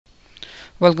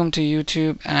Welcome to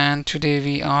YouTube, and today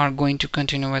we are going to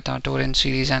continue with our torrent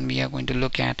series, and we are going to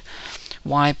look at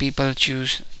why people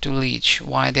choose to leech,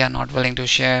 why they are not willing to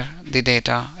share the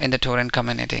data in the torrent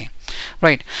community.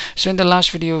 Right, so in the last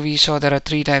video we saw there are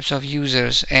three types of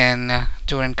users in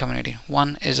torrent community.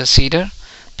 One is a seeder,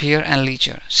 peer, and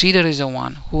leecher. Seeder is the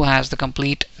one who has the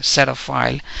complete set of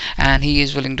file and he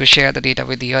is willing to share the data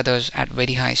with the others at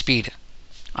very high speed.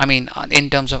 In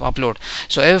terms of upload.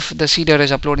 So if the seeder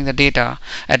is uploading the data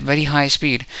at very high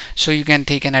speed, so you can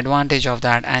take an advantage of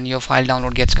that and your file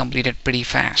download gets completed pretty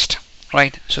fast.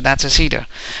 Right, so that's a seeder.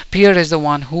 Peer is the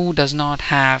one who does not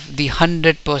have the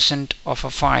 100% of a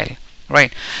file.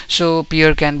 Right, so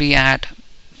peer can be at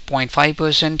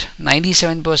 0.5%,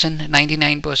 97%,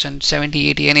 99%, 70,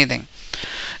 80, anything.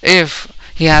 If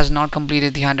he has not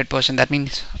completed the 100%, that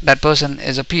means that person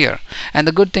is a peer. And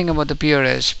the good thing about the peer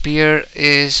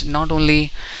is not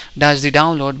only does the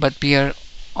download, but peer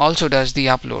also does the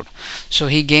upload. So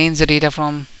he gains the data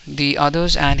from the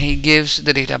others and he gives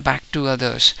the data back to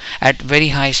others at very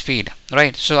high speed.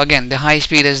 Right, so again the high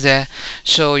speed is there,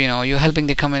 so you're helping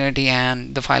the community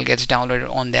and the file gets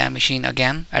downloaded on their machine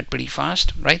again at pretty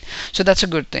fast. Right, so that's a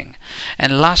good thing.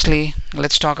 And lastly,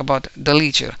 let's talk about the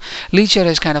leecher. Leecher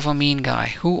is kind of a mean guy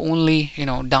who only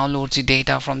downloads the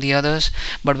data from the others,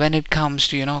 but when it comes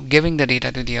to giving the data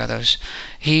to the others,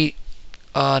 he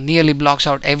nearly blocks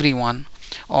out everyone,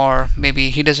 or maybe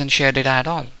he doesn't share data at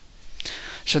all.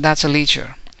 So that's a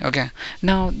leecher. Okay,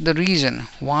 now the reason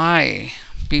why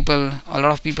a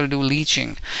lot of people do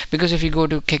leeching, because if you go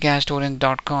to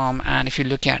kickasstorrent.com and if you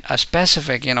look at a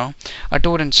specific a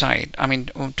torrent site,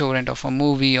 torrent of a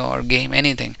movie or game,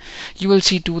 anything, you will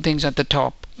see two things at the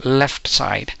top left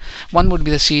side. One would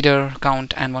be the seeder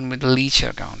count and one would be the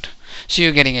leecher count. So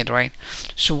you're getting it, right?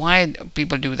 So why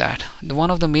people do that?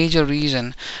 One of the major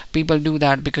reason people do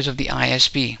that because of the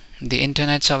ISP, the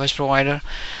internet service provider.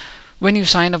 When you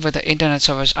sign up with the internet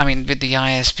service, with the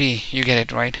ISP, you get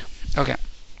it, right? Okay,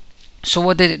 so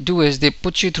what they do is they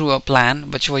put you through a plan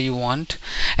whichever you want,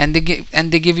 and they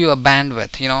give you a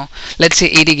bandwidth, let's say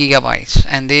 80 gigabytes,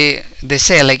 and they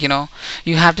say like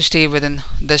you have to stay within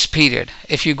this period.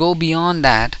 If you go beyond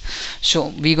that, so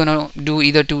we're gonna do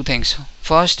either two things.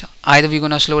 First, either we're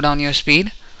gonna slow down your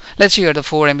speed. Let's say you're at the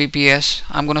 4 Mbps.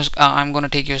 I'm gonna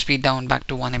take your speed down back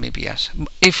to 1 Mbps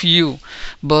if you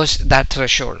burst that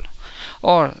threshold.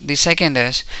 Or the second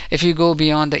is, if you go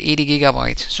beyond the 80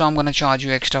 gigabytes, so I'm going to charge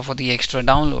you extra for the extra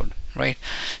download. Right,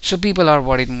 so people are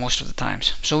worried most of the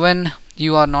times. So when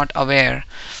you are not aware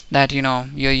that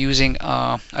you're using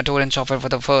a torrent software for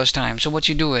the first time, so what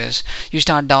you do is you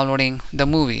start downloading the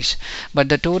movies. But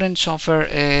the torrent software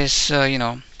is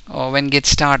when get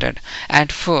started,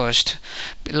 at first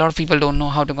a lot of people don't know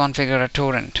how to configure a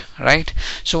torrent. Right,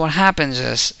 so what happens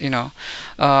is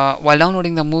while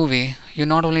downloading the movie, you're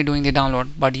not only doing the download,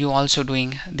 but you're also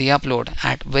doing the upload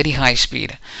at very high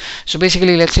speed. So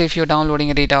basically, let's say if you're downloading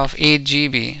a data of 8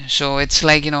 GB, so it's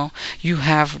like you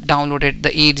have downloaded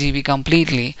the 8 GB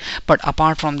completely, but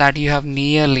apart from that you have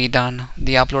nearly done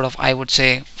the upload of, I would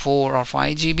say, 4 or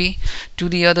 5 GB to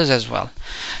the others as well.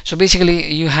 So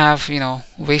basically you have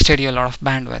wasted a lot of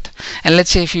bandwidth. And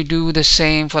let's say if you do the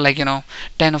same for like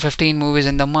 10 or 15 movies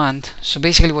in the month, so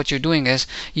basically what you're doing is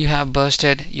you have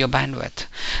bursted your bandwidth.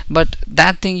 But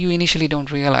that thing you initially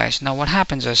don't realize. Now what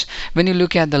happens is when you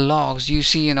look at the logs, you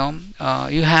see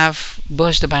you have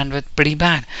burst the bandwidth pretty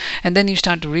bad, and then you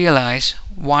start to realize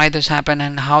why this happened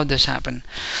and how this happened.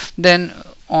 Then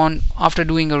after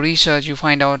doing a research, you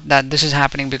find out that this is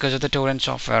happening because of the torrent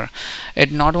software.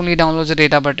 It not only downloads the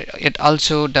data, but it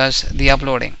also does the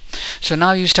uploading. So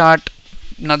now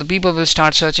the people will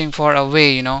start searching for a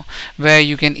way where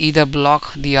you can either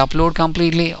block the upload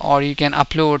completely, or you can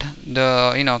upload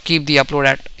the keep the upload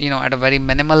at at a very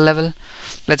minimal level,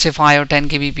 let's say 5 or 10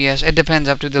 kbps. It depends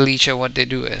up to the leecher what they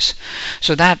do is.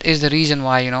 So that is the reason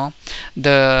why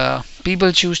the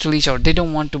people choose to leech out. They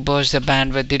don't want to burst the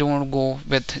bandwidth, they don't want to go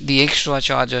with the extra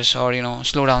charges or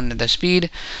slow down the speed.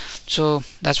 So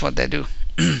that's what they do.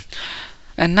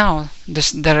 And now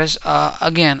there is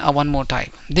again one more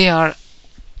type. They are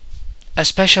a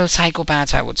special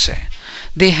psychopaths, I would say.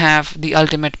 They have the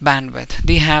ultimate bandwidth,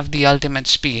 they have the ultimate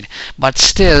speed, but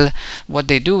still what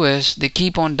they do is they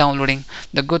keep on downloading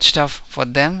the good stuff for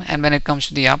them, and when it comes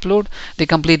to the upload, they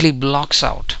completely blocks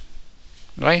out.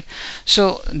 Right,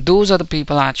 so those are the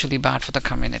people actually bad for the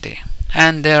community,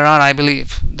 and I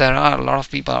believe there are a lot of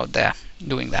people out there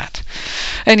doing that.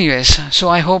 Anyways, so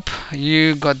I hope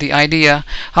you got the idea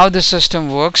how the system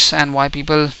works and why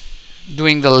people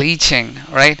doing the leeching,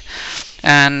 right?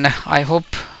 And I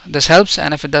hope this helps,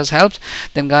 and if it does help,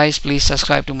 then guys, please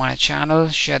subscribe to my channel,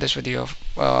 share this with your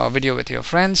video with your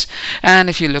friends. And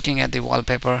if you're looking at the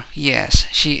wallpaper, yes,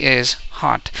 she is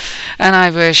hot, and I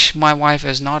wish my wife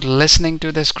is not listening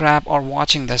to this crap or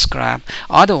watching this crap.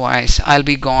 Otherwise I'll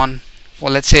be gone for,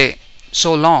 let's say,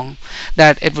 so long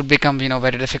that it would become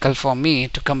very difficult for me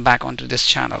to come back onto this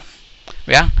channel.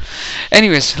 Yeah,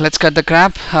 anyways, let's cut the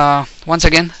crap. Once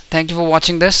again, thank you for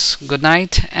watching this. Good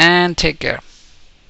night and take care.